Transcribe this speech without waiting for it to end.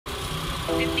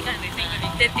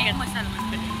ತೆತ್ತಿಗೆ ಮಸಾಲ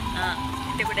ಮಾಡ್ತಾರೆ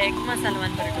ಇದು ಕೂಡ ಎಗ್ ಮಸಾಲ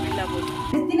ಮಾಡ್ತಾರೆ ಇಲ್ಲ ಬೋದು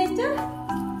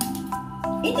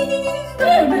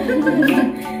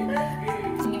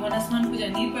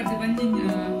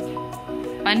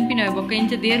ಪನ್ಪಿನ ಬೊಕ್ಕ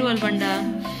ಇಂಚ ದೇರು ಅಲ್ ಬಂಡ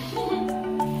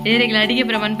ದೇರೆಗ್ಲ ಅಡಿಗೆ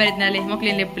ಪುರ ಮನ್ಪರಿದ್ನಾಲೆ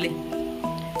ಮಕ್ಳಿನ ಲೆಪ್ಪಲೆ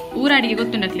ಊರ ಅಡಿಗೆ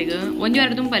ಗೊತ್ತುಂಡಕ್ಲಿಗ ಒಂಜಿ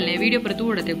ವಾರ ತುಂಬಲ್ಲೇ ವಿಡಿಯೋ ಪುರ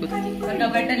ತೂಡತೆ ಗೊತ್ತು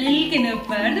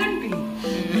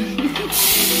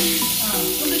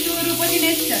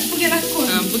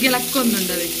ಬುಗೆ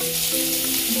ಲಕ್ಕೊಂದುಂಡವೆ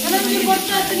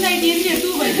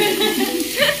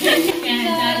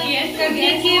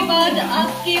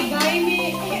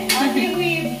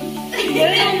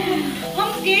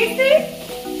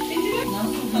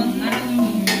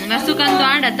ನಸು ಕಂದು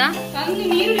ಆಡತ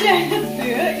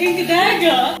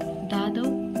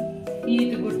ದಾದವ್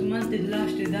ಈತ ಕೊಟ್ಟು ಮತ್ತೆ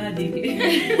ಲಾಸ್ಟ್ ದಾದಿಗೆ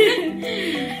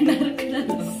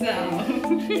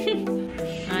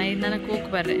ಆಯ್ತು ನನಗೆ ಹೋಗಿ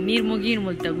ಬರ್ರೆ ನೀರು ಮುಗೀನು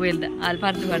ಮುಲ್ತ ಗೋಲ್ದ ಅಲ್ಲಿ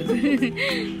ಬರ್ದು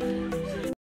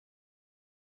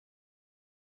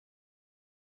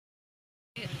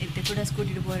ಇತ್ತೆ ಕೂಡ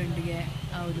ಸ್ಕೂಟಿ ಬೋರಂಡಿಗೆ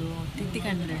ಹೌದು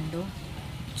ತಿತ್ತಿಕಂಡ್ರೆಂಡು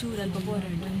ಚೂರಲ್ಪ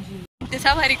ಬೋರಂಡು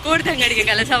ಸವಾರಿ ಕೋಡ್ದಂಗಡಿಗೆ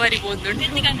ಕಲ ಸವಾರಿ ಬೋದುಂಡು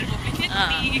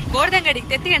ಕೋಡ್ದಂಗಡಿಗೆ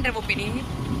ತೆತ್ತಿಗಂಡ್ರೆ ಬೊಪ್ಪಿನಿ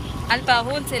ಅಲ್ಪ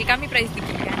ಹೋಲ್ಸೇಲ್ ಕಮ್ಮಿ ಪ್ರೈಸ್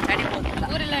ದಿಕ್ಕಿಗೆ ಅಡಿ ಹೋಗ್ತಿಲ್ಲ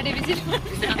ಊರೆಲ್ಲ ಅಡೆ ವಿಸಿಟ್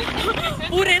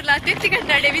ಊರೆಲ್ಲ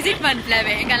ತೆತ್ತಿಗಂಡ್ರೆ ಅಡೆ ವಿಸಿಟ್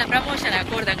ಮಾಡ್ಲವೆ ಎಂಗಲ್ಲ ಪ್ರಮೋಷನ್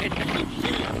ಕೋಡ್ದಂಗಡಿ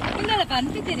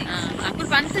ಅಕ್ಕುಲ್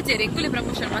ಪಂಚೇರಿ ಎಂಕುಲೆ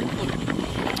ಪ್ರಮೋಷನ್ ಮಾಡ್ಬೋದು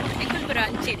ಎಂಕುಲ್ ಪುರ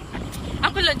ಅಂಚೇರಿ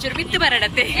ಅಕ್ಕುಲ್ ಒಂಚೂರು ಮಿತ್ತು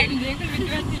ಬರಡತ್ತೆ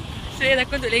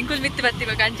ಶ್ರೇದಕ್ಕೊಂದು ಎಂಕುಲ್ ಮಿತ್ತು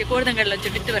ಬರ್ತಿವಾಗ ಅಂಚೆ ಕೋಡ್ದಂಗಡಲ್ಲ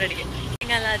ಒಂಚೂರು ಮಿತ್ತು ಬರಡಿಗೆ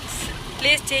ಹಿಂಗಲ್ಲ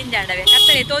ಪ್ಲೇಸ್ ಚೇಂಜ್ ಆಡವೆ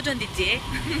ಕತ್ತಲೆ ತೋಜೊಂದಿಜ್ಜೆ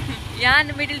ಯಾನ್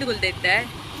ಮಿಡಿಲ್ದು ಗುಲ್ದೈತೆ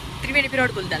ತ್ರಿವೇಣಿ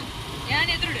ಪಿರೋಡ್ ಗುಲ್ದಲ್ಲ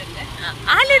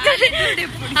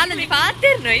ಅಲ್ಲಲ್ಲಿ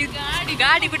ಪಾತೇರ್ನು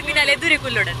ಗಾಡಿ ಬಿಟ್ಟು ಮೀನಲ್ಲಿ ಎದುರೇ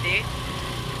ಕುಲ್ಲೋಡತ್ತೆ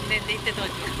ಇತ್ತೆ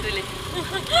ತೋಜು ತುಲೆ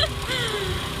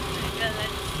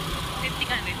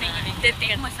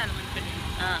ತೆತ್ತಿಗೆ ಮಸಾಲ ಮಾಡ್ತಾರೆ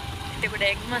ಇತ್ತೆ ಕೂಡ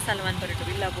ಎಗ್ ಮಸಾಲ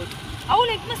ಮಾಡ್ಬಾರ್ದು ಇಲ್ಲ ಬೋದು ಅವಳು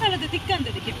egg ಮಸಾಲದ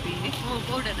ತಿಕ್ಕಂತದೆ ಕೆಪ್ಪಿ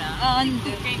powder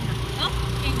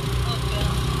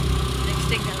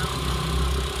next ಎಂಗಲ್ಲ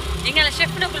ಎಂಗಲ್ಲ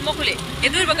chef Nakul ಮೊಕುಲೆ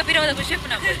ಎದುರು ಬಕ್ಕ ಪಿರೋದಕ್ಕೂ ಶೆಫ್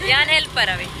ನಕುಲ್ ಯಾನ್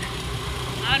ಹೆಲ್ಪರ್ ಅವೇ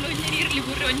ನಾನು ನೀರುಳ್ಳಿ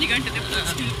ಬುರ್ರೆ 1 ಗಂಟೆ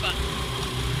ಸ್ವಲ್ಪ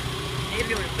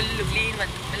ನೀರುಳ್ಳಿ ಫುಲ್ಲು ಕ್ಲೀನ್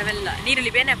ಬಂತು ಮೆಲ್ಲ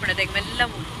ನೀರುಳ್ಳಿ ಬೇನೆ ಹಾಕೋಣದ ಮೆಲ್ಲ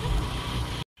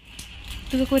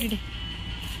ತುಗ ಕೋರಿಡೆ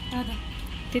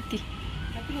ತೆತ್ತಿ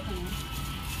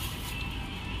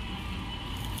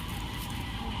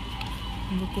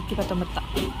ತೆತ್ತಿ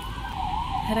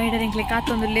 19 ರೈಡರ್ ಎಂಕ್ಲೆ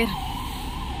ಕಾತೊಂದುಲ್ಲೆ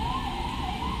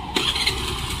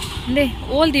ಅಂದೆ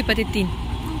ಓಲ್ ದೀಪ ತೆತ್ತೀನಿ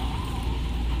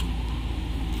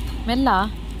ಮೆಲ್ಲ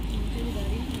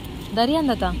ದರಿ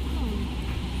ಅಂದತ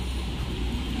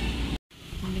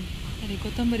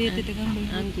ಕೊತ್ತಂಬರಿ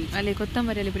ಅಲ್ಲಿ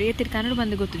ಕೊತ್ತಂಬರಿಯಲ್ಲಿ ಬರೀ ಎತ್ತಿರ ಕನ್ನಡ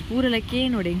ಬಂದು ಗೊತ್ತಿಲ್ಲ ಪೂರಲಕ್ಕೆ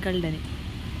ನೋಡಿ ಹಿಂಗೆ ಕಳ್ದನೆ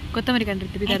ಕೊತ್ತಂಬರಿ ಕಂಡ್ರೆ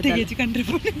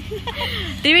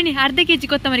ತ್ರಿವೇಣಿ ಅರ್ಧ ಕೆಜಿ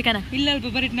ಕೊತ್ತಂಬರಿ ಕನ ಇಲ್ಲ ಅಲ್ಪ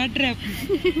ಬರೀ ನಡ್ರೆ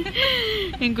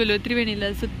ಹೆಂಗುಲು ತ್ರಿವೇಣಿ ಇಲ್ಲ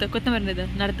ಸುತ್ತ ಕೊತ್ತಂಬರಿ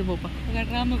ನಡ್ದು ಹೋಪ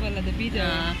ರಾಮಫಲದ ಬೀಜ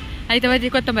ಆಯ್ತಾ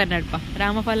ಬದಿ ಕೊತ್ತಂಬರಿ ನಡ್ಪ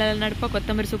ರಾಮಫಲ ನಡ್ಪ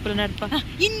ಕೊತ್ತಂಬರಿ ಸೊಪ್ಪು ನಡ್ಪ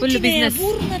ಫುಲ್ ಬಿಸ್ನೆಸ್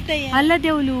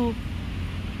ಅಲ್ಲದೆ ಅವಳು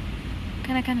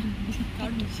ಕನ ಕನ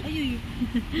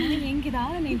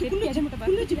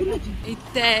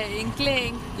ಇತ್ತೆ ಎಂಕ್ಲೆ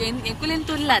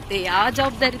ಎಂಕುಲೆಂತೂ ಇಲ್ಲತ್ತೆ ಆ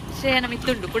ಜವಾಬ್ದಾರಿ ನಮ್ಮ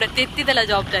ಇತ್ತುಂಡು ಕೂಡ ತೆತ್ತಿದಲ್ಲ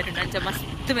ಜವಾಬ್ದಾರಿ ಉಂಡು ಅಂಚ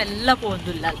ಮಸ್ತ್ ಮೆಲ್ಲ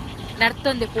ಪೋಂದುಲ್ಲ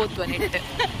ನರ್ತೊಂದೆ ಪೋತ್ವ ನೆಟ್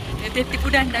ತೆತ್ತಿ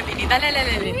ಪುಡಂಡ ಬಿನಿ ತಲೆ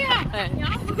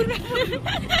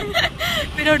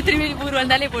ಪಿರೋಡ್ ತ್ರಿವೇಣಿ ಮೂರು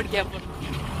ತಲೆ ಪೋಡ್ಗೆ ಅಪ್ಪ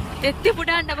ತೆತ್ತಿ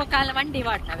ಪುಡಂಡ ಕಾಲ ಮಂಡಿ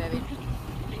ವಾಟ್ನವೆ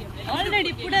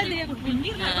ಆಲ್ರೆಡಿ ಪುಡಲಿ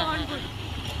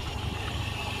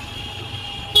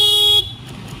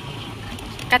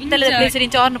ಕತ್ತಲದ ಪ್ಲೇಸ್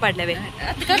ಇಂಚ ಆರ್ನು ಪಾಡ್ಲವೆ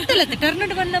ಕತ್ತಲದ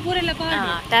ಟರ್ನಡ್ ಬಣ್ಣ ಪೂರೆಲ್ಲ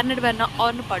ಟರ್ನಡ್ ಬಣ್ಣ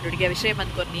ಆರ್ನು ಪಾಡು ಹುಡುಗಿ ವಿಷಯ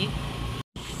ಮಂದ್ಕೊರ್ನಿ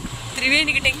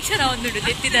ತ್ರಿವೇಣಿಗೆ ಟೆನ್ಷನ್ ಆವೊಂದುಂಡು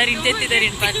ತೆತ್ತಿದಾರಿ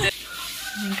ಅಂತ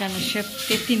ಇಂಕನ ಶೆಫ್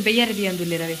ತೆತ್ತಿನ ಬೆಯ್ಯರದಿ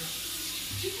ಅಂದುಲ್ಲೆ ರವೆ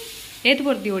ಏತು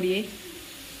ಬರ್ದಿ ಓಡಿಯೇ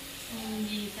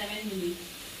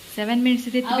 7 minutes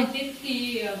ತೆತ್ತಿ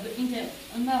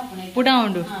ಪುಡ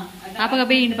ಉಂಡು ಆಪಗ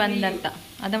ಬೇಯಿಂಡು ಬಂದರ್ಥ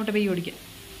ಅದಮಟ ಬೇಯಿ ಹುಡುಗಿ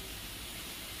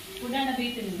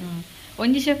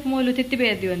ಒಂಜಿ ಶೆಫ್ ಮೂಲು ತೆತ್ತಿ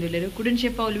ಬೇಯದ್ದಿ ಒಂದುಲ್ಲೇರು ಕುಡನ್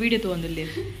ಶೆಫ್ ಅವಳು ವಿಡಿಯೋ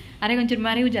ತೊಗೊಂದುಲ್ಲೇರು ಅರೆಗೊಂಚೂರು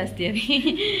ಮರೆವು ಜಾಸ್ತಿ ಅವಿ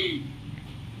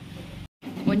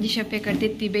ಒಂಜಿ ಶೆಫ್ ಎಕ್ಕ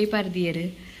ತೆತ್ತಿ ಬೇಯ್ಪಾರ್ದಿಯರು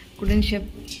ಕುಡನ್ ಶೆಫ್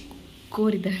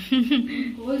ಕೋರಿದ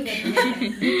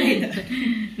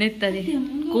ನೆತ್ತದೆ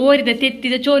ಕೋರಿದ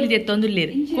ತೆತ್ತಿದ ಚೋಲಿದ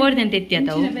ಎತ್ತೊಂದುಲ್ಲೇರು ಕೋರಿದ ತೆತ್ತಿ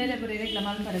ಆತವು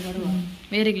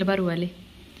ಬೇರೆಗ್ಲ ಬರುವ ಅಲ್ಲಿ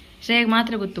ಶ್ರೇಯಾಗ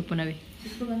ಮಾತ್ರ ಗೊತ್ತುಪ್ಪು ನಾವೇ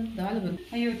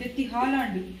ಅಯ್ಯೋ ತೆತ್ತಿ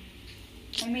ಹಾಲಾಂಡು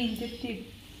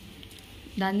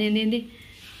ದಾಂದೇಂದೇಂದೆ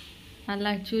ಅಲ್ಲ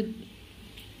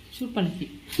ಚೂರ್ಪಣಸಿ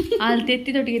ಅಲ್ಲಿ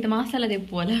ತೆತ್ತಿದೊಟ್ಟಿಗೆ ಮಸಾಲ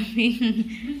ತೆಪ್ಪು ಅಲ್ಲ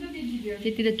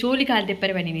ತೆತ್ತಿದ ಚೋಲಿ ಕಾಲು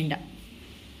ತೆಪ್ಪರೆ ಬನ್ನಿ ನಿಂಡ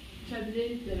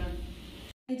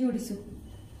ಕೈ ಜೋಡಿಸು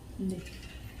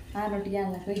ಹಾಲೊಟ್ಟಿಗೆ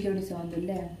ಅಲ್ಲ ಕೈ ಜೋಡಿಸು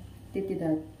ಒಂದುಲ್ಲೆ ತೆತ್ತಿದ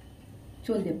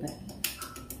ಚೋಲಿ ತೆಪ್ಪರೆ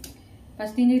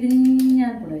ಫಸ್ಟ್ ಹಿಂಗೆ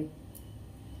ಅನ್ಕೊಡೋಯ್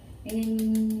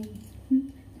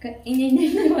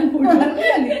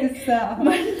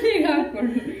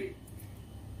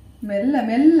ಮೆಲ್ಲ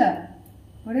ಮೆಲ್ಲ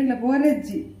ಹೊರಗ್ಲ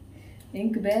ಬೋರಜ್ಜಿ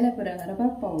ಎಂಕ್ ಬೇಲೆ ಪುರ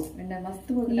ರಪ್ಪವು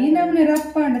ಮಸ್ತ್ ಈ ನಮ್ನೆ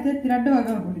ರಪ್ಪ ಅಂಡ ತೆತ್ತಿ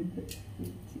ರಡ್ಡವಾಗ ಹೋಗ್ಬಿಡಿತ್ತು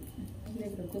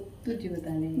ಗೊತ್ತು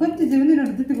ಜೀವತಾನೆ ಗೊತ್ತು ಜೀವನ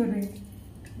ನೋಡಿ ಜೊತೆಗೊರ್ರಿ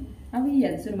ಅವಿ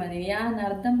ಅದು ಶುರು ಮಾಡಿ ಯಾನ್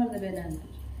ಅರ್ಧಂಬರ್ಧ ಬೇರೆ ಅಂತ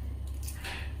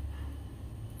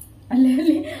ಅಲ್ಲಿ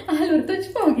ಅಲ್ಲಿ ಹಾಲು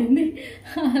ತೊಚ್ಪ ಹೋಗಿಂದೆ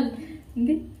ಹಾಲು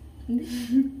ಹಿಂದೆ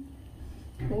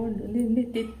ಓಂಡು ಹಿಂದೆ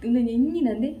ತೆತ್ತು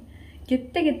ಎಂಗಿನಂದೆ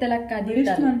ಕೆತ್ತ ಕೆತ್ತ ಲಕ್ಕ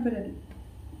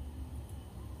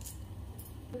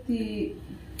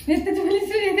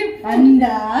ಅಂದ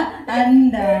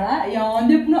ಅಂದ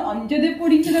ಯಾವ್ದೆಪ್ಪು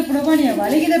ಅಂಚದೆಪ್ಪು ಇಂಚದೆಪ್ಪು ಪಣಿಯ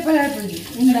ಬಲಗಿದೆಪ್ಪ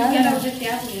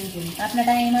ಅಪ್ನ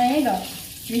ಟೈಮ್ ಈಗ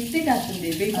ಮಿಸ್ಟೇಕ್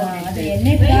ಆಗ್ತದೆ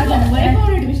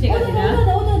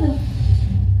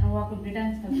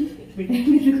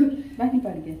ಬಾಕಿ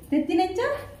ಪಾಡಿಗೆ ತೆತ್ತಿನೆಂಚ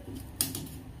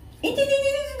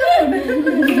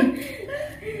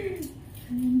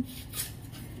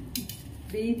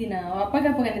ಬೇದಿನ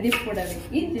ಅಪ್ಪಗಪ್ಪಗನೆ ದೆಪ್ಪೊಡವೆ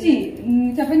ಇಜ್ಜಿ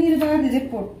ಚಪ ನೀರು ಬಾರ್ದೆ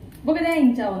ದೆಪ್ಪೊ ಬೊಗದ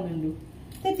ಇಂಚ ಒಂದುಂಡು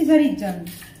ತೆತ್ತಿ ಸರಿ ಇಜ್ಜಾನು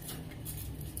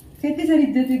ತೆತ್ತಿ ಸರಿ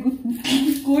ಇದ್ದತೆ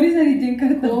ಕೋರಿ ಸರಿ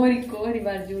ಇಜ್ಜೆ ಕೋರಿ ಕೋರಿ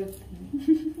ಬಾರ್ ಜೋರು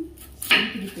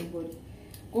ಕೋರಿ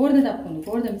ಕೋರ್ದ ತಪ್ಪೊಂದು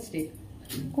ಕೋರ್ದ ಮಿಸ್ಟೇಕ್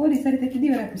ಕೋರಿ ಸರಿ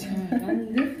ತೆತ್ತಿದೀವರ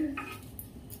ಒಂದು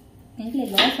ಎಂಕ್ಲೆ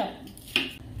ಲಾಸ್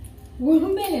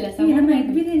ಗೋಂಬೇಲೆಲ್ಲ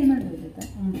ಬಿರಿಯಾನಿ ಮಾಡ್ಬೋದು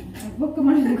ಬೊಕ್ಕ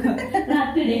ಮಾಡ್ಬೇಕು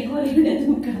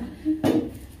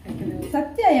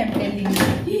ಸತ್ಯ ಎಂ ಟೆಲ್ಲಿಂಗ್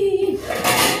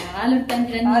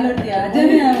ಆಲೊಟ್ಟಿ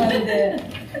ಅಜನೇ ಆವಲ್ದೆ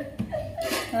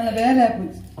ನನ್ನ ಬೇರೆ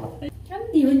ಆಪುಜಿ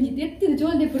ಅಂದಿ ಒಂಜಿ ಎತ್ತಿದ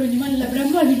ಜೋಲ್ದೆ ಪುರ ಮಲ್ಲ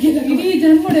ಬ್ರಹ್ಮಾಂಡ ಇಡೀ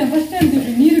ಜನ್ಮಡೆ ಫಸ್ಟ್ ಟೈಮ್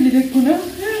ನೀರುಳ್ಳಿ ಬೆಕ್ಕುನ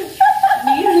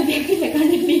ನೀರುಳ್ಳಿ ಬೇಕಿಲ್ಲ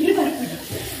ಕಣ್ಣು ನೀರು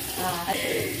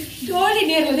ಜೋಳಿ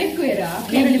ನೀರು ದೆಕ್ಕುವೆರ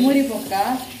ನೀರುಳ್ಳಿ ಮೂರಿ ಬೊಕ್ಕ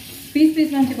ಪೀಸ್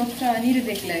ಪೀಸ್ ಮಂಚಿ ಬೊಕ್ಕ ನೀರು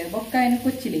ದೆಕ್ಕಲ ಬೊಕ್ಕ ಏನು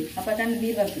ಕೊಚ್ಚಿಲಿ ಅಪ್ಪ ಕಣ್ಣು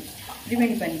ನೀರು ಬರ್ತದೆ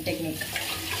ತ್ರಿವೇಣಿ ಪನಿ ಟೆಕ್ನಿಕ್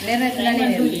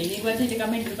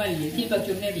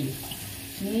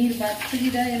ನೀರು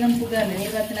ಬತ್ತಿದ ನಮ್ಮ ಪುಗಾರ್ಲೆ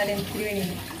ನೀರು ಬತ್ತ ನಾಳೆ ತ್ರಿವೇಣಿ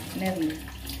ನೆರಳು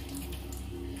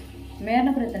ಮೇರ್ನ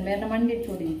ಪ್ರಯತ್ನ ಮೇರ್ನ ಮಂಡಿ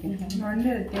ಚೋಡಿ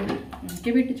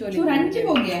ಕೆಬಿಟ್ಟು ಚೋಲಿ ಹಂಚಿ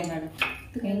ಹೋಗಿ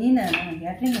ನೀನ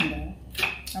ಯಾಟ್ಲಿಂದ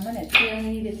ಆಮೇಲೆ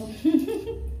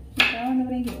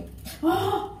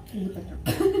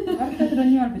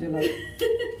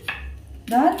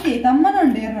ದಾತಿ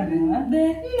ತಮ್ಮನುಂಡು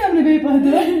ಏನೇ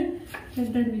ಬೇಯ್ಪಾದು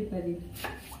ಬೇಯ್ಪದಿ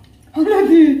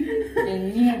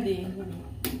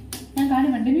ನಾನು ಕಾಣಿ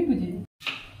ಮಂಡೆ ಬೀಪುಜಿ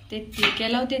ತೆತ್ತಿ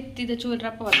ಕೆಲವು ತೆತ್ತಿದ ಚೂರು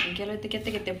ರಪ್ಪ ಬರ್ತದೆ ಕೆಲವು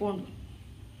ಕೆತ್ತೆ ಕೆತ್ತೆ ಪೋಂಡು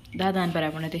ದಾದಾನ್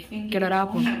ಬರಾಪಣತೆ ಕೆಲವರು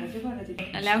ಆಪುಂಡು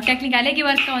ಅಲ್ಲ ಅವ್ ಟೆಕ್ನಿಕ್ ಅಲೆಗೆ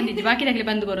ಬರ್ತಾ ಒಂದಿದ್ದು ಬಾಕಿ ತಕ್ಲಿ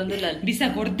ಬಂದು ಬರೋದಿಲ್ಲ ಬಿಸ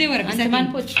ಕೊಡ್ತೇವರ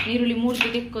ಮನ್ಪೋಚ್ ನೀರುಳ್ಳಿ ಮೂರ್ತಿ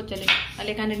ತೆಕ್ಕೋಚಲೆ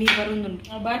ಅಲ್ಲೇ ಕಂಡ ನೀರು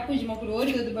ಬರೋದುಂಟು ಬಾಟ್ ಪೂಜೆ ಮಕ್ಕಳು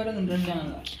ಓರಿಗೋದು ಬರೋದುಂಟು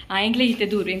ಆ ಎಂಕ್ಲೆ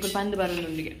ಇತ್ತೆ ದೂರ ಎಂಕುಲು ಬಂದು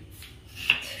ಬರೋದೊಂದಿಗೆ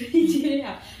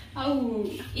ಅವು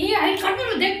ಏ ಅಲ್ಲಿ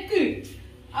ಕಣ್ಣು ದೆಕ್ಕು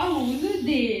ಅವು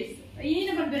ಉದುರ್ದೆ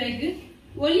ಏನು ಬರ್ಬೇಕು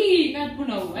ಒಲಿ ಕಟ್ಪು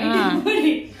ನಾವು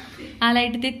ಆ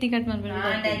ಲೈಟ್ ತೆತ್ತಿ ಕಟ್ ಮಾಡ್ಬೇಕು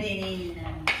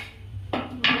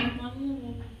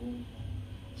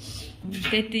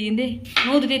ತೆತ್ತಿ ಹಿಂದೆ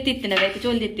ನೋದು ತೆತ್ತಿತ್ತಿನ ಬೇಕು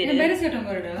ಚೋಲ್ ತೆತ್ತಿ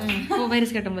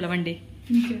ವೈರಸ್ ಕಟ್ಟಂಬಲ್ಲ ಮಂಡಿ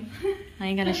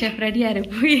ಹಿಂಗಲ್ಲ ಶೆಫ್ ರೆಡಿ ಯಾರು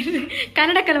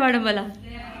ಕನ್ನಡ ಕಲ ಮಾಡಂಬಲ್ಲ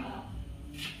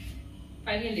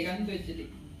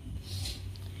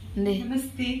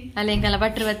ಅಲ್ಲ ಹಿಂಗಲ್ಲ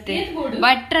ಭಟ್ರು ಬತ್ತೆ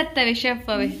ಭಟ್ರತ್ತವೆ ಶೆಫ್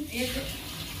ಅವೆ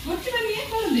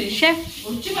ಶೆಫ್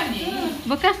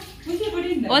ಬೊಕ್ಕ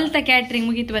ಒಲ್ತ ಕ್ಯಾಟ್ರಿಂಗ್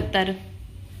ಮುಗೀತು ಬತ್ತಾರು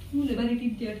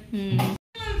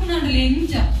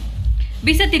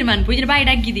ಬಿಸ ತೀರ್ಮಾನ ಪೂಜೆ ಬಾಯಿ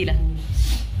ಡಗ್ಗಿದಿಲ್ಲ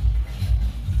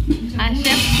ಆ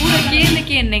ಶೆಫ್ ಪೂರ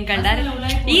ಕೇಂದ್ರ ಕಂಡ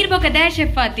ಈರ್ ಬೊಕ್ಕ ದೇ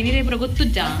ಶೆಫ್ ಆತಿ ನೀರೇ ಪೂರ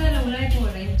ಗೊತ್ತುಜ್ಜ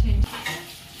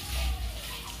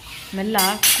ಮೆಲ್ಲ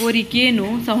ಕೋರಿ ಕೇನು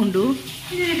ಸೌಂಡು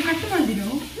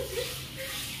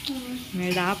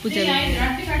ಮೇಡ ಪೂಜೆ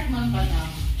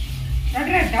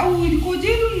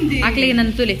ಅಕ್ಲಿಗೆ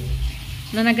ನನ್ನ ತುಲೆ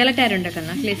ನನ್ನ ಗಲಟೆ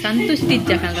ಉಂಡಕಲ್ಲ ಅಕ್ಲಿ ಸಂತುಷ್ಟಿ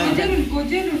ಇಜ್ಜಕಲ್ಲ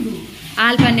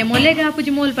ಆಲ್ ಪನ್ಯ ಮೊಲೆಗೆ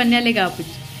ಹಾಪುಜಿ ಮೂಲ್ ಪನ್ಯ ಅಲ್ಲಿಗೆ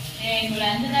ಹಾಪುಜಿ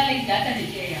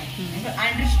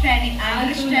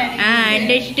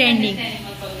ಅಂಡರ್ಸ್ಟ್ಯಾಂಡಿಂಗ್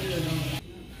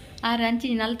ಆರು ಅಂಚಿ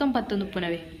 41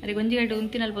 ಉಪ್ಪುನವೆ ಅರೆ ಗೊಂಜಿಗಡ್ಡೆ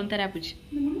ಉಂತಿನಲ್ಲಿ ಪೊಂತಾರೆ ಆಪುಜಿ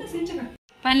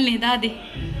ಪನ್ಲೆ ದಾದಿ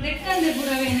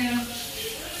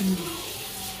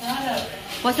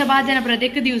ಹೊಸ ಬಾಜನ ಪುರ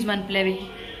ದೆಕ್ಕದ ಯೂಸ್ ಮನ್ಪ್ಲೇವಿ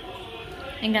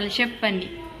ಎಂಗಲ್ಲ ಶೆಫ್ ಪನ್ನಿ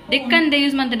ದೆಕ್ಕಂದೆ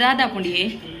ಯೂಸ್ ಮಂತ ದಾದಾ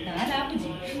ಪುಂಡಿಯೇ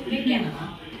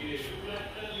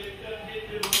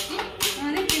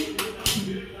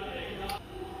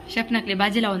ಶೆಫ್ ನಕ್ಲೆ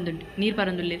ಬಾಜಿಲ ಒಂದುಂಟು ನೀರ್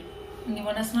ಪರೊಂದುಲ್ಲೆ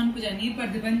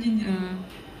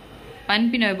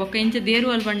ಪನ್ಪಿನವೆ ಬೊಕ್ಕ ಇಂಚ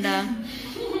ದೇರು ಅಲ್ ಬಂಡ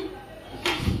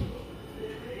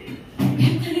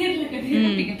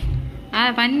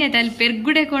ಆ ಪನ್ಯ ಅಲ್ಲಿ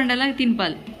ಪೆರ್ಗುಡೆ ಕೊಂಡಲ್ಲ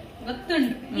ತಿನ್ಪಾಲ್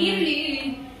ಗೊತ್ತುಂಟು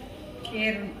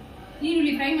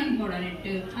ಈರುಳ್ಳಿ ಫ್ರೈ ಮಾಡ್ಕೊಡ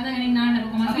ನೆಟ್ಟು ಅದಾಗ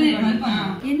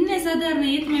ಎಣ್ಣೆ ಸಾಧಾರಣ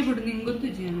ಏತ್ ಮೈ ಬಿಡು ನಿಂಗೆ ಗೊತ್ತು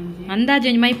ಜೀ ಅಂದಾಜು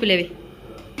ಒಂಜಿ ಮೈಪುಲೆವೆ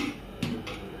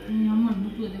ಅಮ್ಮ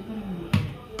ಮುಟ್ಟುವುದೇ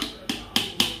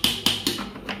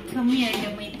ಕಮ್ಮಿ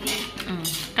ಆಯ್ತು ಮೈಪುಲೆ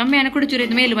ಕಮ್ಮಿ ಅನ್ನ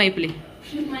ಕುಡಿಚೂರೈತು ಮೇಲು ಮೈಪುಲೆ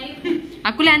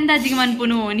ಅಕುಲೆ ಅಂದಾಜಿಗೆ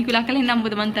ಮನ್ಪುನು ನಿಕುಲ ಅಕಲೆ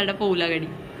ನಂಬುದು ಮಂತಾಡ ಪೌಲ ಗಡಿ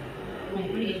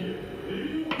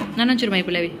ನನ್ನೊಂಚೂರು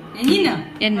ಮೈಪುಲೆವೆ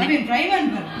ಎಣ್ಣೆ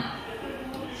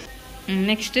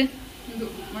ನೆಕ್ಸ್ಟ್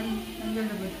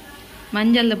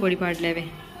ಮಂಜಲ್ದ ಪೊಡಿ ಪಾಡ್ಲೇವೆ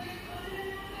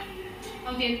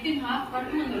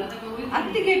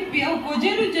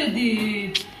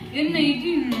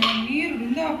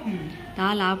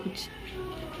ತಾಲ ಆಪುಚ್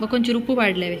ಬೊಕೊಂಚೂರು ಉಪ್ಪು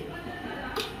ಪಾಡ್ಲೇವೆ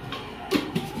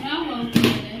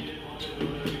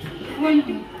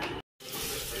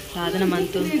ಸಾಧನ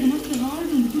ಮಂತು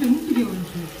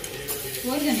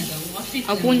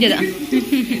ಅವು ಪೂಂಜದ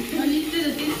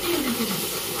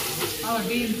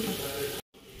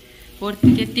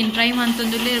ಕೆತ್ತಿನ ಟ್ರೈ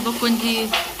ಮಂತೊಂದುಲ್ಲೆ ಬೊಕ್ಕೊಂಜಿ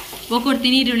ಬೊಕೊಡ್ತಿ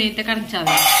ನೀರುಳ್ಳಿ ಅಂತ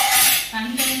ಕರ್ಚಾವೆ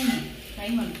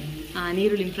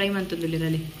ನೀರುಳ್ಳಿ ಫ್ರೈ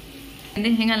ಮಂತೊಂದುಲ್ಲಿರಲ್ಲಿ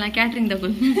ಅಂದ್ರೆ ಹೆಂಗಲ್ಲ ಕ್ಯಾಟ್ರಿಂಗ್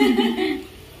ತಗೊಂಡು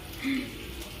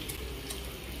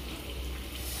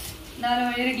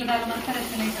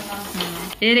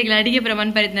ಏರೆಗ್ಲ ಅಡಿಗೆ ಪುರ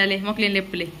ಮನ್ಪರಿದ್ನಲೆ ಮಕ್ಳಿನ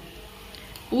ಲೆಪ್ಪಲೆ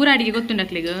ಊರ ಅಡಿಗೆ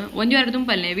ಗೊತ್ತುಂಡಕ್ಲಿಗ ಒಂಜಿ ವಾರ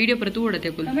ತುಂಬಲ್ನೆ ವಿಡಿಯೋ ಪುರ ತೂಡತೆ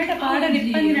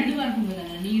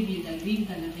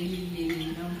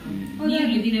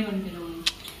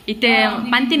ಇತ್ತೆ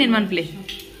ಪಂತಿನೇನು ಮನ್ಪ್ಲೆ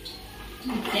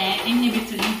ಎಣ್ಣೆ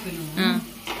ಬಿಟ್ಟು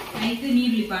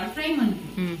ನೀರುಳ್ಳಿ ಪಾಡು ಫ್ರೈ ಮಾಡಿ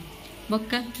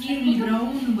ಬೊಕ್ಕ ನೀರುಳ್ಳಿ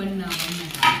ಬ್ರೌನ್ ಬಣ್ಣ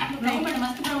ಬ್ರೌನ್ ಬಣ್ಣ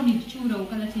ಮಸ್ತ್ ಬ್ರೌನ್ ಇತ್ತು ಚೂರವು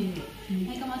ಕಲರ್ ಚೇಂಜ್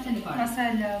ಮಸಾಲೆ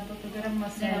ಪಾಡು ಗರಂ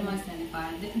ಮಸಾಲೆ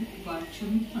ಪಾಡು ಉಪ್ಪು ಪಾಡು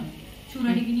ಚೂರು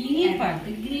ಅಡಿಗೆ ನೀರು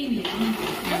ಪಾಡು ಗ್ರೇವಿ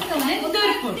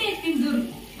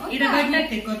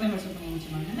ಇಡಗಟ್ಟೆ ಕೊತ್ತಂಬರಿ ಸೊಪ್ಪು ಮುಂಚೆ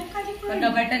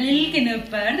ಮಾಡಿ ಬಟ್ಟಲ್ಲಿ ಇಲ್ಕೆ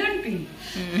ಪಾಡು ಉಂಟು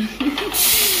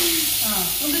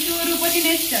ಒಂದು ಚೂರು ಪೊದಿನ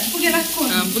ಹೆಚ್ಚ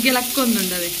ಬುಗ್ಗೆ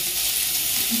ಲಕ್ಕೊಂದುಂಡವೆ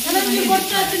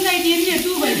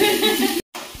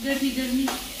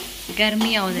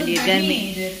गर्मी होने लगी गर्मी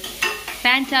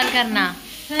फैन चाल करना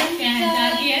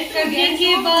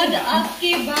के बाद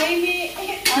आपके भाई में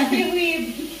आते हुए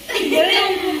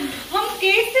हम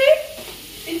कैसे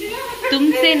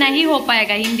तुमसे नहीं हो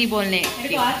पाएगा हिंदी बोलने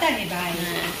आता है भाई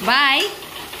बाय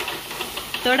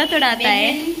थोड़ा थोड़ा आता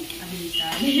है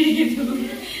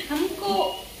हमको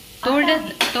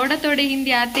थोड़ा थोड़े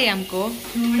हिंदी आते हैं हमको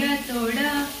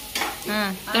थोड़ा हाँ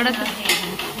थोड़ा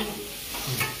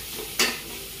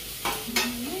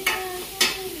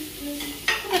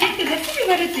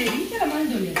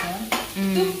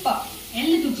ತುಪ್ಪ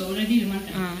ಎಲ್ಲಿ ತುಪ್ಪ ರೆಡಿ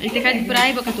ಮಾಡ್ತಾರೆ ಇತ್ತೆ ಕಜ್ಜಿ ಪುರ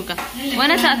ಆಯ್ಬೇಕ ತೂಕ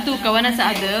ವನಸ ತೂಕ ವನಸ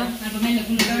ಅದು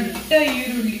ದೊಡ್ಡ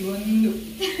ಈರುಳ್ಳಿ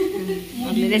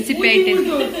ಒಂದು ರೆಸಿಪಿ ಐಟಮ್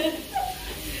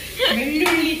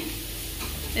ಬೆಳ್ಳುಳ್ಳಿ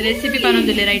ರೆಸಿಪಿ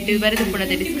ಪನ್ನೊಂದಿಲ್ಲ ರೈಟ್ ಬರೆದು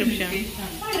ಕೊಡದೆ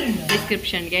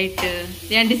ಡಿಸ್ಕ್ರಿಪ್ಷನ್ಗೆ ಐಟ್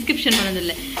ಏನು ಡಿಸ್ಕ್ರಿಪ್ಷನ್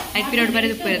ಪನ್ನೊಂದಿಲ್ಲ ಐಟ್ ಪಿರಿಯಡ್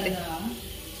ಬರೆದು ಇರುತ್ತೆ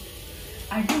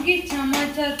ಅಡುಗೆ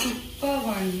ಚಮಚ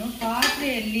ತುಪ್ಪವನ್ನು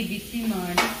ಪಾತ್ರೆಯಲ್ಲಿ ಬಿಸಿ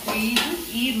ಮಾಡಿ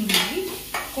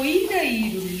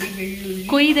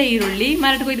ಕೊಯ್ದ ಈರುಳ್ಳಿ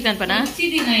ಮರಾಠ ಕೊಯ್ದು ಕನ್ಪನ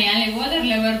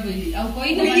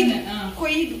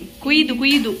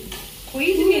ಕುಯ್ದು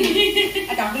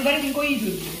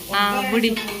ಬುಡಿ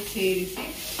ಸೇರಿಸಿ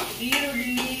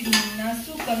ಈರುಳ್ಳಿ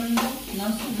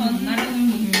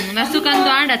ನಸು ಕಂದು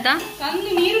ಆಡತ್ತ ಕಂದು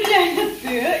ನೀರುಳ್ಳಿ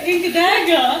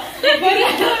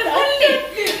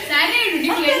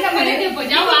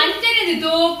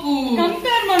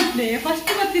ಕಂಪೇರ್ ಮಾಡ್ಲೆ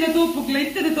ಫಸ್ಟ್ ಬರ್ತಿರ ತೋಪುಗ್ಲ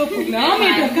ಇತ್ತದ ತೋಪುಗ್ಲ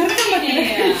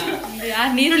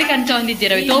ನೀರುಳ್ಳಿ ಕಂಚ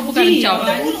ಹೊಂದಿದ್ದೀರ ತೋಪು ಕಂಚ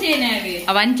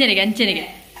ಅವ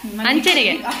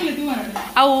ಅಂಚೆನೆಗೆ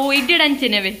ಅವು ಇಡ್ಡೆಡ್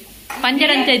ಅಂಚೆನೆವೆ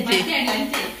ಪಂಜರ ಅಂಚೆ ಅಜ್ಜಿ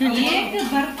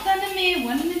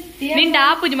ನಿಂಟ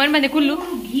ಆಪುಜಿ ಮನ್ ಬಂದೆ ಕುಲ್ಲು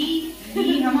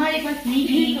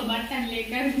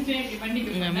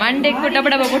ಮಂಡೆ ಡಬ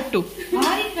ಡಬ ಕೊಟ್ಟು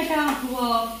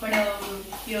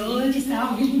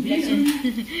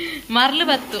ಮರ್ಲು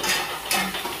ಬತ್ತು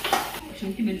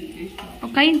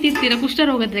ಕೈ ತಿರ್ತೀರ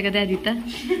ಕುಷ್ಠರೋಗದ್ರೆ ಕದೆ ಆದಿತ್ತ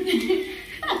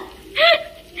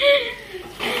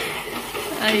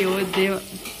ಅಯ್ಯೋ ದೇವ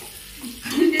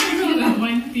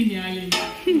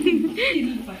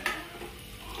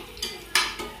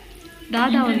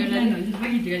ದಾದಾ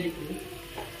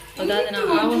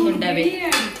ಒಂದುಂಡವೆ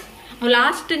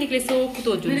ಲಾಸ್ಟ್ ನಿಕ್ಲೆ ಸೋಪು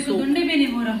ತೋಜು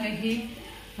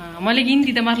ಮಲೆಗೆ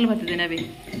ಹಿಂದಿದ ಮರ್ಲು ಬರ್ತದೆ ನಾವೇ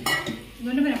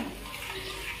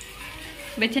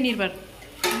ಬೆಚ್ಚ ನೀರು ಬಾರ್ದು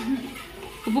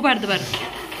ಉಪ್ಪು ಬಾರ್ದು ಬಾರ್ದು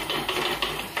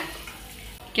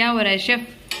क्या हो रहा है शेफ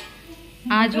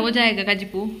आज हो जाएगा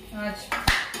कजिपू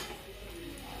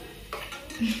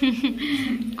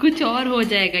कुछ और हो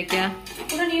जाएगा क्या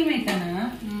पूरा नीर में था ना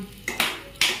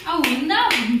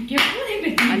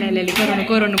ಅಲ್ಲ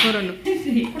ಕೊರೋನು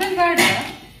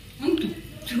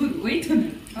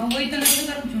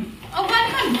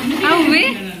ಅವೇ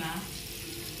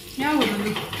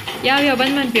ಯಾವ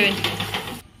ಬಂದ್ ಮಾಡ್ತೇವೆ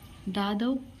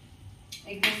ದಾದವ್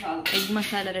ಎಗ್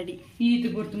ಮಸಾಲ ರೆಡಿ ಈತ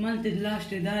ಕೊಡ್ತು ಮಲ್ತಿದ್ಲ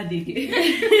ಅಷ್ಟೇ ದಾದಿಗೆ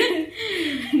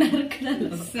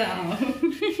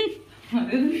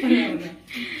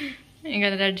ಈಗ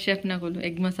red chef ನಗೋಲು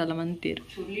egg masala ಮಂತೀರು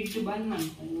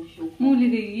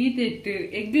ಮೂಲಿಗೆ ಈತೆತ್ತು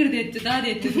egg ಹಿಡ್ದೆತ್ತು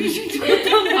ದಾದೆತ್ತು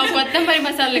ಕೊತ್ತಂಬರಿ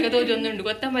ಮಸಾಲೆಗೆ ತೋಜೊಂದುಂಡು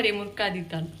ಕೊತ್ತಂಬರಿ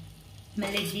ಮುರ್ಕಾದಿತ್ತಲ್ಲ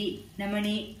ಮೆಲಜಿ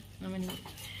ನಮಣಿ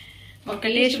ಒಕ್ಕ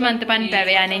ಲೇಷ್ಮ ಅಂತ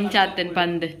ಪನ್ಪೇವೆ ಆ ನೆಂಚಾತನ್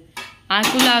ಪಂದ್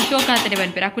ಆಕುಲ ಶೋಕಾತನೆ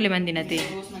ಪನ್ಪೇರು ಅಕುಲೆ ಮಂದಿನತೆ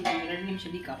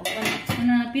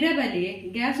ಪಿರಬಲಿ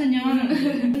ಗ್ಯಾಸ್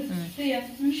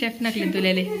ಶೆಫ್ ನಕ್ಲಿನ್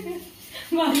ತುಲೆಲೆ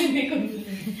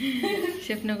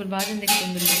ಶೆಫ್ ನಕುಲ್ ಬಾಜನ್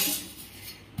ತೆಕ್ಕೊಂದು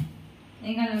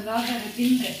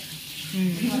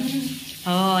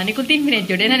ನಿಕುಲ್ ತಿನ್ಪಿನ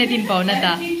ಜೋಡೆ ನಾನೇ ತಿನ್ಪಾವ್ ನತ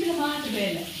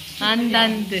ಅಂದ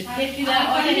ಅಂದ್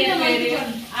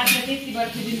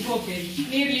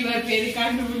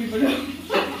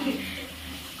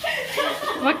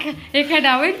ఎక్కడ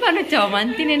అవాయిడ్ పనొచ్చావా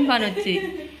మంతి నేను పనొచ్చి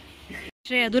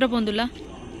శ్రేయ దూర పొందులా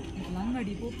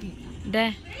ದೇ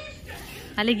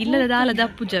ಅಲ್ಲಿಗೆ ಇಲ್ಲದ ದಾಲ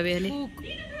ದಪ್ಪುಜವೆ ಅಲ್ಲಿ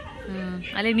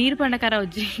ಅಲ್ಲಿ ನೀರು ಪಂಡ ಕರ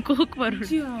ಉಜ್ಜಿ ಕೋಕ್ ಬರು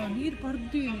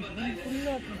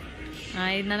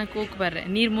ಇದು ನನಗೆ ಕೋಕ್ ಬರ್ರೆ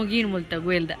ನೀರು ಮುಗೀನು ಮುಲ್ತ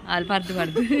ಗೋಯಲ್ದ ಅಲ್ಲಿ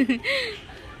ಪರ್ದು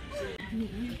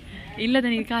ಇಲ್ಲದ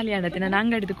ನೀರು ಖಾಲಿ ಆಡತ್ತೆ ನಾನು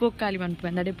ಅಂಗಡಿದು ಕೋಕ್ ಖಾಲಿ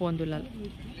ಮಾಡ್ಬೇಕು ಅದೇ ಪೋಂದುಲ್ಲ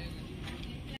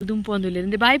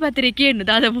ದುಂಪೊಂದುಲ್ಲ ಬಾಯಿ ಪಾತ್ರೆ ಕೇಳು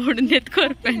ದಾದ ಬೋರ್ಡ್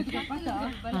ಎತ್ಕೊರ್ಪೆ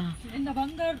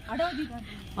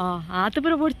ಆತ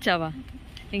ಬರೋ ಬೊಡ್ಚಾವ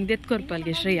ಹಿಂಗೆ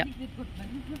ದೆತ್ಕೊರ್ಪಲ್ಗೆ ಶ್ರೇಯ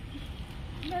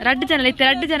ರಡ್ಡು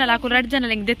ಜನ ಹಾಕು ರಡ್ಡು ಜನ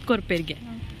ಹಿಂಗೆ ದೆತ್ಕೊರ್ಪೇರ್ಗೆ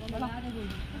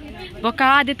ಬೊಕ್ಕ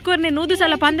ದೆತ್ಕೊರ್ನೆ 100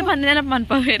 ಸಲ ಪಂದ್ ನೆನಪು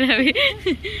ಮನ್ಪವೇರೆ ಅವಿ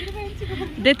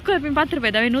ದೆತ್ಕೊರ್ಪಿ 10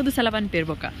 ರೂಪಾಯಿ ಅವೆ 100 ಸಲ ಪನ್ಪೇರ್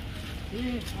ಬೊಕ್ಕ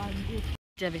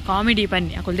ಜವೆ ಕಾಮಿಡಿ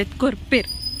ಪನ್ನಿ ಹಾಕೊಲ್ ದೆತ್ಕೊರ್ಪೇರ್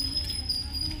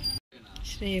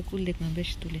ಶ್ರೇಯ ಕೂಲ್ದೆಕ್ ನಾ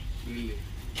ಬೆಸ್ಟ್ ತುಲೆ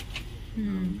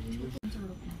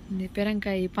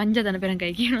ಪೆರಂಕಾಯಿ ಪಂಜದನ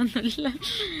ಪೆರಂಕಾಯಿ ಕೇಳೊಂದಿಲ್ಲ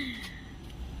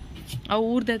ಅವು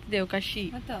ಊರ್ದತ್ತೇವು ಕಷಿ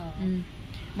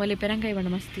ಮೊಲೆ ಪೆರಂಕಾಯಿ ಬಣ್ಣ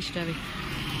ಮಸ್ತ್ ಇಷ್ಟವೇ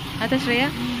ಆತ ಶ್ರೇಯ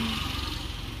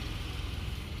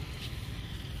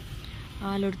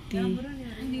ಹಾಲೊಡ್ತಿ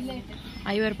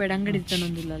 50 ರೂಪಾಯಿ ಅಂಗಡಿ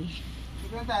ತಂದೊಂದಿಲ್ಲ ಅಲ್ಲಿ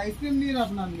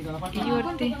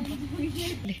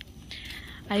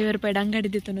 50 ರೂಪಾಯಿ ಅಂಗಡಿ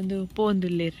ತಂದೊಂದು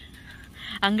ಪೋಂದುಲ್ಲೇರ್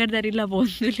ಅಂಗಡಿದಾರ ಇಲ್ಲ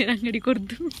ಪೋಂದುಲ್ಲೇರ್ ಅಂಗಡಿ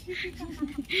ಕೊರ್ದು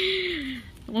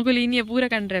ಮಗುಲು ಇನ್ನಿಯ ಪೂರ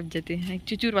ಕಂಡ್ರೆ ಜೊತೆ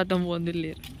ಚುಚೂರು ಪತ್ತೊಂದು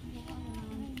ಪೋಂದುಲ್ಲೇರ್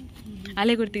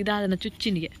ಅಲೆ ಕೊಡ್ತೀವಿ ದಾದನ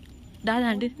ಚುಚ್ಚಿನಿಗೆ ದಾದ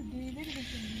ಅಂಡು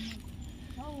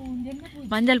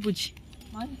ಮಂಜಲ್ ಪೂಜಿ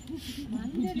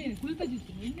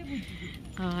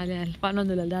ಅಲ್ಲೇ ಅಲ್ಲಿ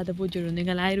ಪನ್ನೊಂದುಲ್ಲ ದಾದ ಪೂಜೆ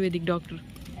ನಿಂಗಲ್ಲ ಆಯುರ್ವೇದಿಕ್ ಡಾಕ್ಟ್ರು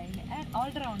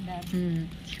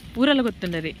ಪೂರೆಲ್ಲ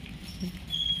ಗೊತ್ತುಂಡರಿ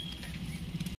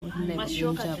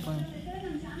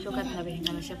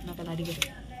ಅಡಿಗೆ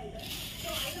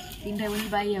ತಿಂಡ್ರೆ ಒಂದು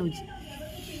ಬಾಯಿ ಯಾವ್ಜಿ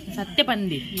ಸತ್ಯ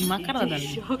ಪಂದಿ ಮಕ್ಕಳದ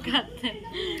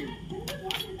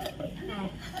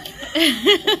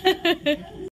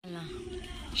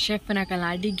ಶೆಫ್ನಕಲ್ಲ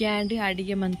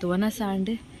ಅಡಿಗೆ ಮಂತು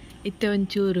ಒನಸಾಂಡು ಇತ್ತೆ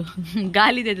ಒಂಚೂರು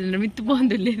ಗಾಲಿದೆ ಮಿತ್ತು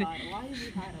ಪೋಂದುಲ್ಲ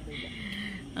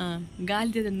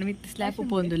ಗಾಲಿದೆ ಮಿತ್ತು ಸ್ಲ್ಯಾಪ್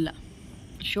ಪೋಂದುಲ್ಲ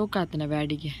ಶೋಕ್ ಆತನವೆ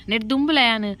ಅಡಿಗೆ ನೆಟ್ ದುಂಬುಲ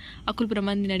ಯಾನು ಅಕುಲ್ಪುರ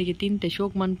ಮಂದಿನ ಅಡಿಗೆ ತಿಂತೆ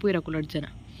ಶೋಕ್ ಮನ್ಪೂರ ಅಕುಲ್ ಜನ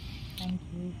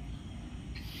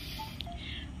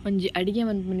ಒಂಜಿ ಅಡಿಗೆ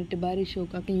ಮನ್ಪುನಿಟ್ಟು ಬಾರಿ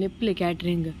ಶೋಕ್ ಅಕಲ್ ಲೆಪ್ಲೆ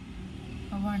ಕ್ಯಾಟ್ರಿಂಗ್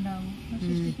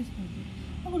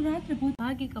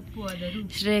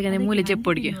ಶ್ರೇಯಗನೆ ಮೂಲೆ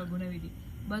ಚೆಪ್ಪೊಡಿಗೆ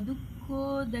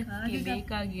ಬದುಕೋದಕ್ಕೆ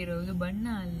ಬೇಕಾಗಿರೋದು ಬಣ್ಣ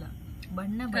ಅಲ್ಲ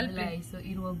ಬಣ್ಣ ಬದಲಾಯಿಸೋ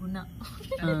ಇರುವ ಗುಣ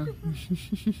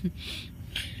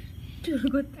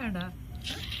ಗೊತ್ತಾಡ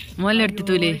ಮೊಲೆ ಹೊಡ್ತಿ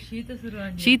ತೂಲೆ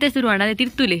ಶೀತ ಶುರುವಾಣ ಅದೇ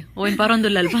ತಿರ್ತುಲೆ ಓನ್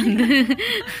ಪರೊಂದುಲ್ಲ ಅಲ್ಲಿ ಬಂದು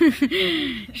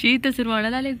ಶೀತ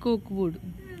ಶುರುವಾಣದ ಅಲ್ಲೇ ಕೋಕ್ಬೂಡು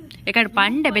ಯಾಕಂದ್ರೆ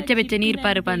ಪಂಡೆ ಬೆಚ್ಚ ಬೆಚ್ಚ ನೀರು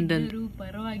ಪಾರು ಬಂದಂದು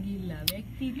ಪರವಾಗಿಲ್ಲ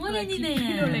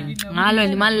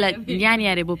ಆಲೊಂದು ಮಲ್ಲ ಜ್ಞಾನಿ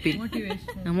ಯಾರೇ ಬೊಪ್ಪಿ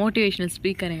ಮೋಟಿವೇಶನಲ್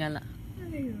ಸ್ಪೀಕರಿಂಗಲ್ಲ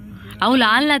ಅವಳು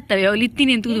ಆಲ್ಲತ್ತವೆ ಅವಳು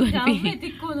ಇತ್ತೀನಿ ಅಂತ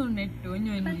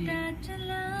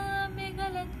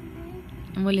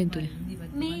ಮೊಲೆಂತುಲೆ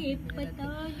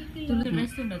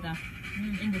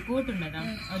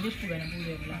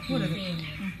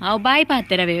ಅವು ಬಾಯಿ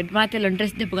ಪಾತೆರವೆ ಮಾತೆಲ್ಲ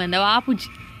ಡ್ರೆಸ್ ದೆಪ್ಪಗಂದ ಅವು ಆಪುಜಿ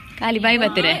ಖಾಲಿ ಬಾಯಿ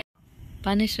ಪಾತೆರೆ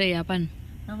ಪನ್ ಶ್ರೇಯ ಪನ್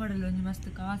ಮಸ್ತ್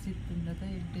ಕಾಸಿತ್ತು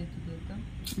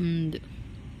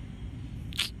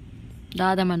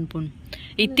ದಾದ ಮನ್ಪುಣ್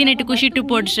ಇತ್ತಿನೆಟ್ಟು ಖುಷಿಟ್ಟು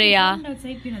ಪೋಡ್ ಶ್ರೇಯ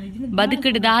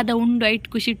ಬದುಕಡು ದಾದ ಉಂಡು ಐಟ್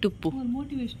ಖುಷಿಟ್ಟುಪ್ಪು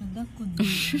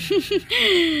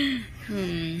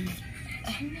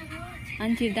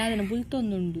ಅಂಚಿ ದಾದನ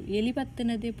ಬುಲ್ತೊಂದುಂಡು ಎಲಿ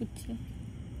ಪತ್ತನದೇ ಪುಚ್ಚ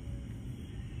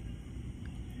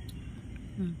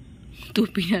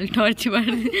ತೂಪಿನಲ್ಲಿ ಟಾರ್ಚ್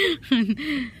ಮಾಡಿ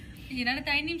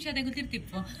 5 ನಿಮಿಷ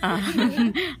ಗೊತ್ತಿರ್ತಿಪ್ಪು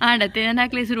ಆಡತ್ತೆ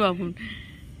ನಾಕ್ಲೆ ಶುರು ಆಗ್ಬಿಟ್ಟು